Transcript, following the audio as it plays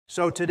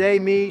So today,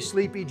 me,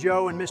 Sleepy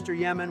Joe, and Mr.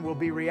 Yemen will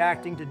be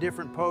reacting to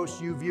different posts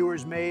you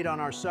viewers made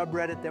on our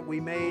subreddit that we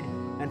made.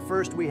 And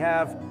first we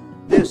have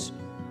this.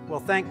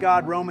 Well, thank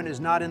God Roman is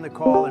not in the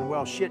call, and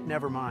well, shit,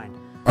 never mind.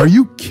 Are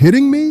you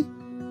kidding me?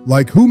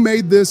 Like, who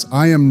made this?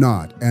 I am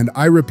not, and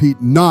I repeat,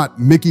 not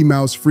Mickey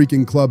Mouse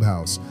freaking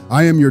Clubhouse.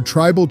 I am your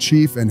tribal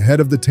chief and head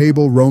of the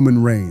table,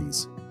 Roman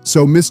Reigns.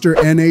 So Mr.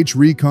 NH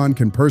Recon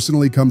can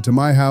personally come to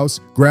my house,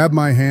 grab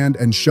my hand,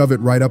 and shove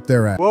it right up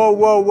their ass. Whoa,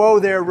 whoa, whoa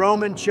there,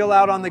 Roman. Chill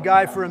out on the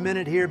guy for a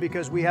minute here,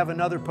 because we have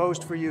another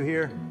post for you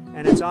here,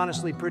 and it's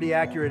honestly pretty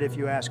accurate if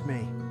you ask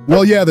me.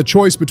 Well, yeah, the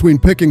choice between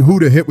picking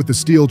who to hit with the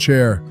steel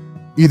chair,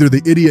 either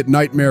the idiot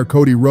nightmare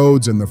Cody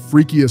Rhodes and the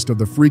freakiest of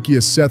the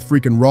freakiest Seth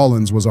freaking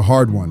Rollins, was a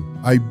hard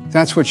one.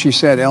 That's what she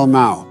said, El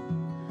Mao.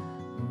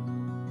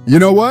 You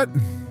know what?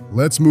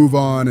 Let's move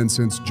on, and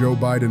since Joe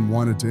Biden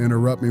wanted to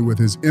interrupt me with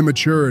his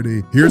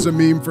immaturity, here's a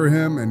meme for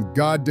him, and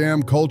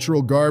goddamn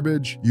cultural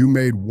garbage. You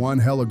made one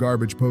hella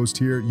garbage post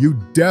here. You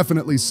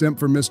definitely simp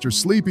for Mr.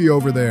 Sleepy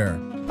over there.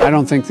 I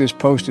don't think this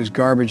post is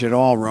garbage at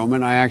all,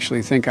 Roman. I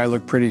actually think I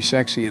look pretty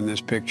sexy in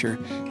this picture.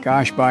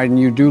 Gosh, Biden,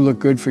 you do look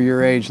good for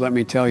your age, let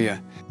me tell you.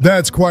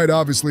 That's quite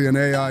obviously an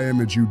AI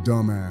image, you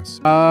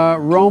dumbass.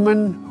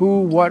 Roman,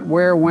 who, what,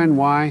 where, when,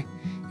 why,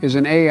 is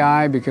an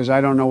AI because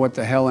I don't know what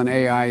the hell an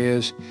AI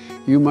is.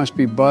 You must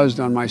be buzzed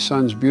on my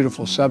son's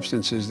beautiful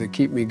substances that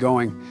keep me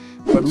going.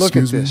 But look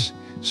at this.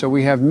 So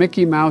we have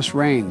Mickey Mouse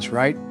Reigns,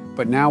 right?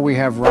 But now we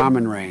have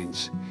Roman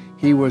Reigns.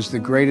 He was the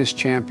greatest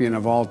champion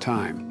of all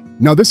time.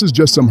 Now this is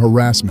just some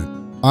harassment.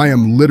 I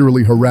am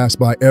literally harassed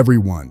by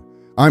everyone.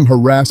 I'm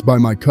harassed by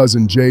my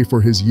cousin Jay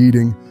for his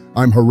yeeting.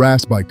 I'm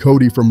harassed by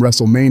Cody from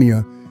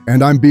WrestleMania.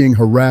 And I'm being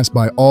harassed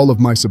by all of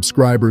my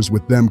subscribers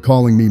with them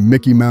calling me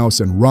Mickey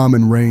Mouse and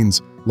Roman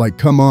Reigns. Like,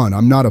 come on,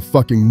 I'm not a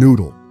fucking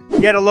noodle.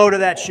 Get a load of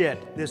that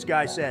shit, this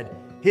guy said.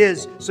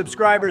 His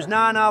subscribers,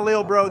 nah,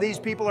 lil bro, these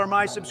people are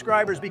my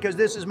subscribers because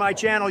this is my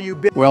channel, you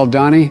bitch. Well,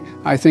 Donnie,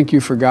 I think you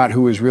forgot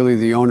who is really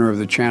the owner of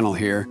the channel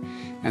here,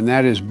 and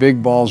that is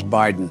Big Balls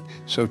Biden.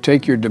 So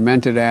take your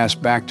demented ass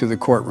back to the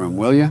courtroom,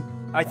 will you?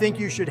 I think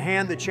you should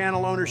hand the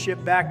channel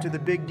ownership back to the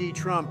Big D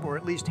Trump, or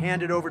at least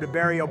hand it over to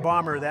Barry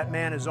Obama. That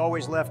man is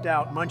always left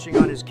out, munching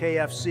on his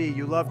KFC.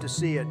 You love to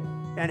see it.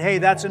 And hey,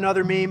 that's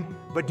another meme.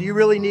 But do you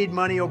really need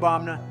money,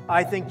 Obama?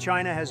 I think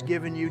China has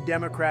given you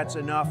Democrats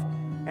enough.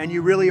 And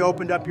you really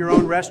opened up your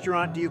own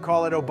restaurant. Do you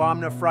call it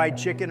Obama Fried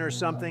Chicken or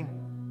something?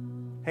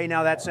 Hey,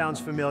 now that sounds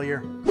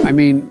familiar. I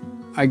mean,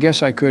 I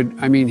guess I could.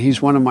 I mean,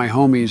 he's one of my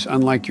homies,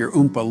 unlike your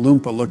Oompa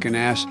Loompa looking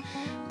ass.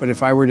 But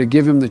if I were to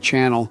give him the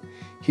channel,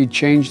 he'd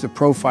change the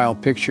profile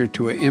picture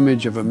to an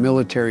image of a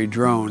military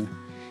drone.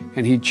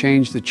 And he'd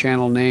change the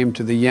channel name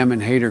to the Yemen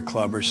Hater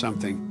Club or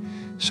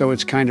something. So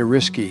it's kind of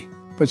risky.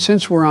 But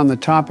since we're on the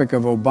topic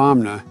of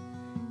Obama,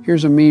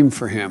 here's a meme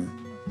for him.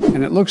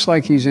 And it looks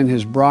like he's in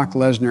his Brock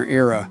Lesnar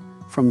era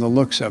from the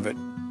looks of it.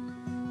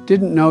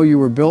 Didn't know you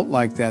were built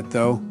like that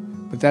though,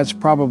 but that's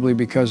probably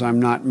because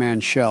I'm not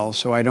Manchel,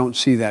 so I don't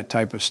see that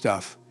type of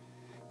stuff.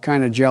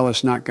 Kinda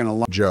jealous, not gonna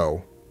lie.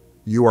 Joe,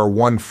 you are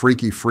one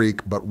freaky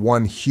freak, but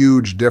one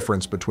huge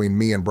difference between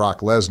me and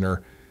Brock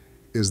Lesnar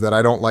is that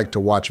I don't like to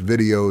watch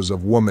videos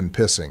of women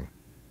pissing.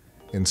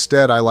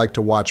 Instead, I like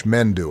to watch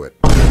men do it.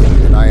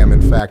 And I am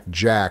in fact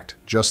jacked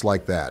just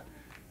like that.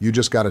 You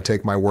just gotta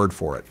take my word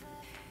for it.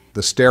 The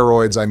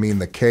steroids, I mean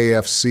the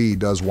KFC,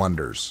 does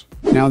wonders.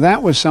 Now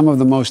that was some of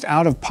the most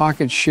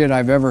out-of-pocket shit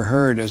I've ever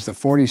heard as the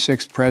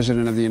 46th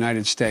President of the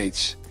United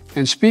States.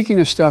 And speaking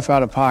of stuff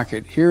out of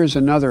pocket, here is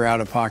another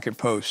out-of-pocket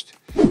post.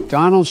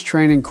 Donald's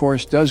training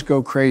course does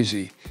go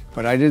crazy,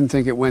 but I didn't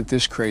think it went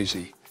this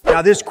crazy.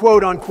 Now this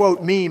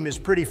quote-unquote meme is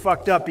pretty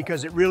fucked up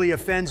because it really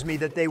offends me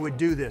that they would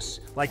do this.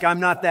 Like, I'm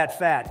not that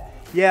fat.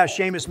 Yeah,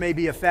 Sheamus may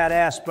be a fat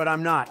ass, but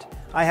I'm not.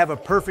 I have a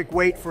perfect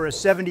weight for a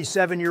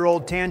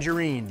 77-year-old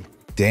tangerine.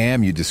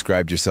 Damn, you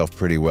described yourself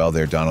pretty well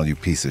there, Donald, you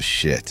piece of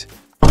shit.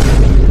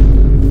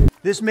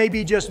 This may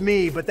be just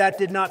me, but that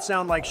did not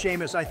sound like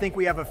Sheamus. I think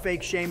we have a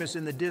fake Sheamus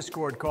in the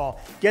Discord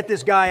call. Get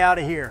this guy out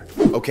of here.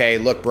 Okay,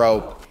 look,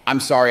 bro, I'm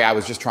sorry, I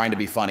was just trying to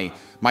be funny.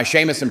 My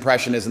Sheamus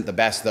impression isn't the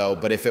best, though,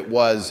 but if it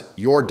was,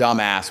 your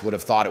dumbass would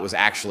have thought it was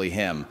actually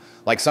him.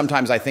 Like,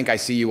 sometimes I think I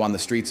see you on the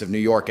streets of New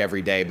York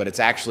every day, but it's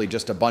actually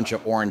just a bunch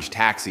of orange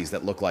taxis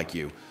that look like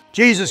you.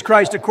 Jesus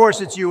Christ, of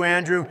course it's you,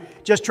 Andrew.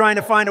 Just trying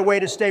to find a way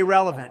to stay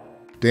relevant.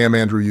 Damn,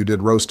 Andrew, you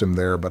did roast him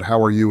there, but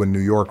how are you in New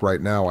York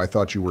right now? I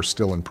thought you were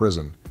still in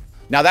prison.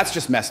 Now that's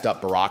just messed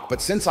up, Barack, but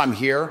since I'm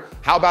here,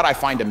 how about I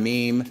find a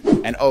meme,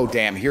 and oh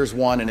damn, here's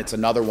one, and it's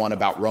another one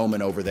about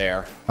Roman over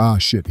there. Ah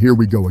shit, here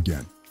we go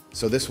again.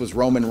 So this was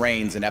Roman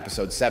Reigns in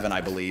episode 7, I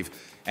believe,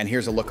 and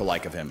here's a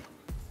lookalike of him.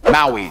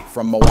 Maui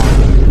from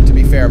Moana. To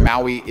be fair,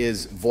 Maui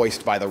is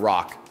voiced by The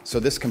Rock, so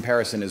this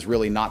comparison is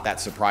really not that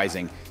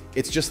surprising.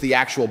 It's just the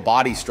actual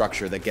body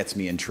structure that gets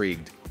me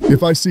intrigued.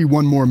 If I see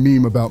one more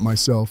meme about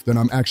myself, then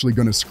I'm actually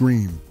gonna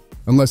scream.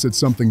 Unless it's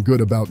something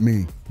good about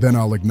me, then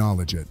I'll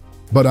acknowledge it.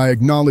 But I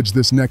acknowledge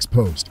this next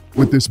post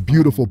with this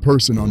beautiful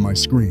person on my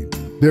screen.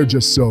 They're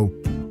just so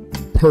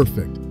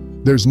perfect.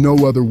 There's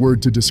no other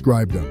word to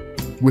describe them.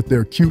 with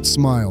their cute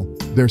smile,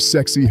 their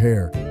sexy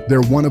hair,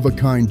 their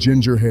one-of-a-kind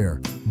ginger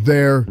hair.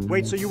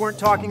 Wait, so you weren't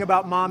talking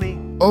about mommy?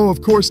 Oh,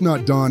 of course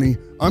not, Donnie.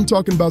 I'm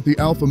talking about the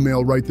alpha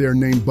male right there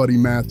named Buddy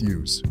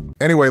Matthews.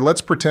 Anyway, let's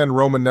pretend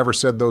Roman never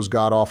said those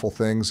god-awful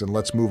things, and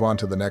let's move on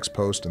to the next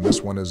post, and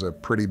this one is a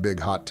pretty big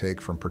hot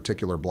take from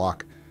Particular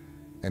Block.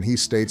 And he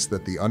states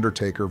that the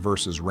Undertaker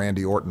versus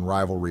Randy Orton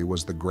rivalry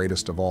was the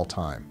greatest of all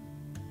time.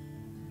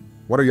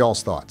 What are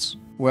y'all's thoughts?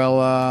 Well,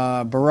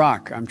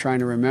 Barack, I'm trying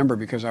to remember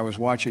because I was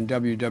watching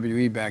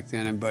WWE back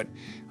then, but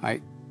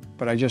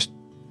I just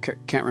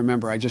can't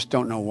remember. I just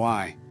don't know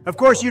why. Of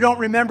course you don't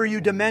remember,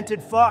 you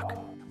demented fuck.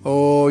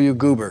 Oh, you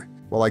goober.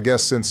 Well, I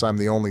guess since I'm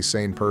the only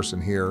sane person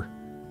here,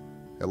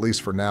 at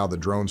least for now, the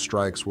drone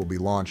strikes will be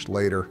launched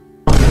later.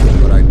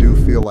 But I do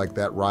feel like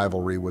that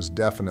rivalry was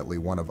definitely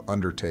one of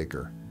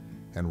Undertaker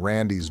and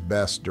Randy's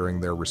best during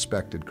their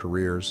respected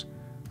careers.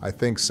 I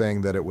think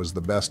saying that it was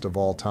the best of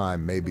all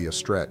time may be a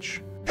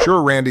stretch.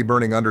 Sure, Randy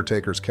burning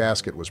Undertaker's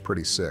casket was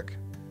pretty sick,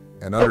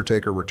 and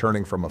Undertaker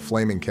returning from a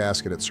flaming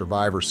casket at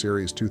Survivor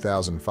Series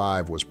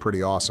 2005 was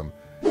pretty awesome.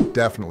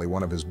 Definitely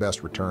one of his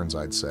best returns,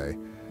 I'd say.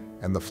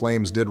 And the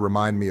flames did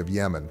remind me of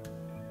Yemen,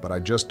 but I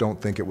just don't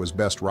think it was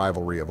best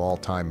rivalry of all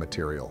time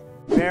material.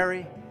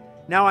 Barry,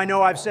 now I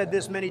know I've said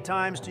this many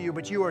times to you,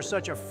 but you are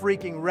such a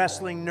freaking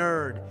wrestling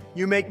nerd.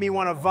 You make me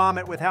want to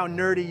vomit with how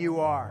nerdy you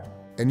are.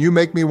 And you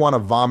make me want to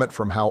vomit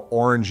from how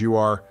orange you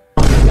are.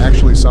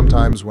 Actually,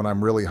 sometimes when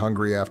I'm really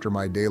hungry after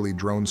my daily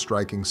drone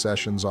striking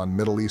sessions on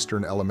Middle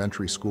Eastern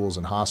elementary schools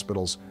and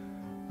hospitals,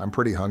 I'm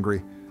pretty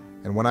hungry.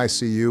 And when I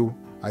see you,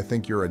 I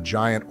think you're a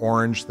giant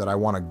orange that I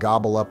want to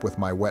gobble up with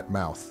my wet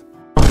mouth.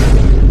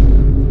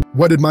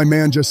 What did my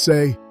man just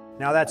say?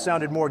 Now that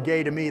sounded more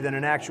gay to me than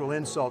an actual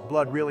insult.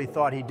 Blood really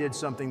thought he did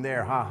something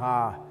there,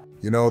 ha.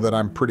 You know that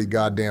I'm pretty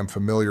goddamn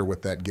familiar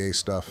with that gay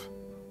stuff.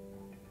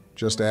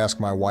 Just ask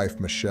my wife,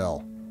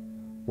 Michelle.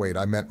 Wait,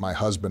 I meant my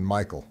husband,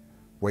 Michael.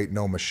 Wait,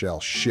 no, Michelle,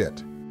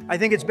 shit. I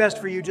think it's best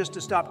for you just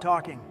to stop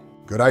talking.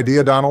 Good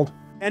idea, Donald.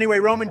 Anyway,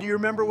 Roman, do you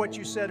remember what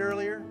you said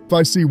earlier? If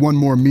I see one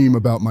more meme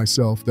about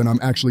myself, then I'm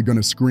actually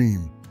gonna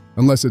scream.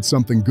 Unless it's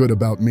something good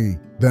about me,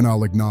 then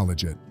I'll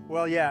acknowledge it.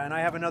 Well, yeah, and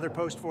I have another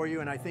post for you,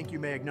 and I think you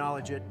may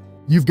acknowledge it.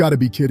 You've got to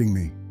be kidding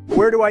me.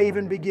 Where do I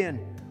even begin?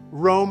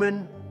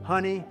 Roman,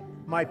 honey,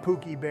 my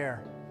Pookie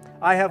Bear.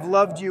 I have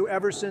loved you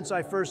ever since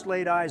I first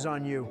laid eyes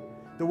on you.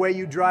 The way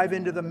you drive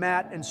into the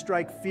mat and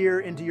strike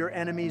fear into your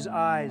enemy's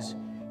eyes.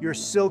 Your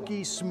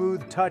silky,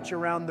 smooth touch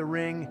around the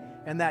ring,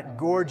 and that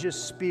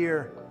gorgeous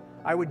spear.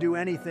 I would do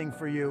anything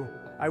for you.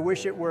 I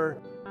wish it were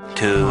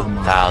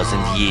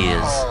 2,000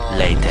 years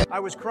later. I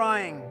was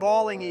crying,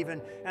 bawling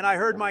even, and I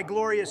heard my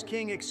glorious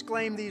king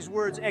exclaim these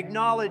words,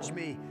 "Acknowledge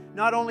me.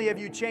 Not only have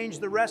you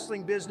changed the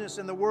wrestling business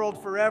and the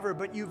world forever,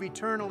 but you've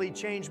eternally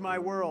changed my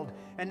world.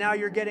 And now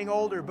you're getting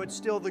older, but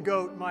still the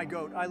GOAT, my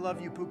GOAT. I love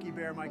you, Pookie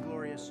Bear, my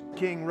glorious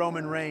King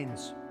Roman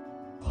Reigns."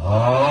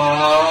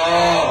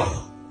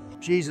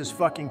 Jesus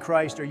fucking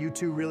Christ, are you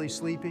two really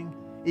sleeping?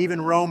 Even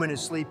Roman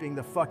is sleeping.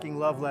 The fucking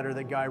love letter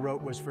that guy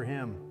wrote was for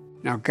him.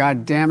 Now,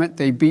 God damn it,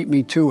 they beat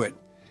me to it.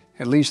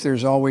 At least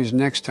there's always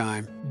next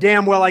time.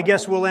 Damn, well, I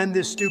guess we'll end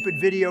this stupid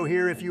video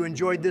here. If you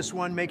enjoyed this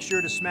one, make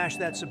sure to smash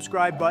that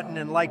subscribe button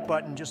and like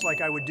button, just like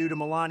I would do to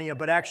Melania.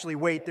 But actually,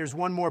 wait, there's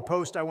one more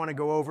post I want to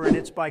go over, and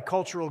it's by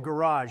Cultural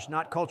Garage,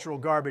 not Cultural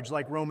Garbage,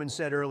 like Roman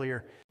said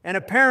earlier. And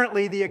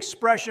apparently, the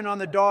expression on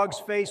the dog's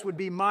face would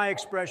be my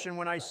expression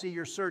when I see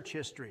your search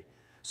history.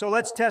 So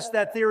let's test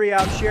that theory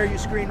out. Share your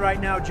screen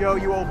right now, Joe,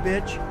 you old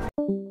bitch.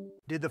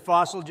 Did the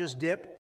fossil just dip?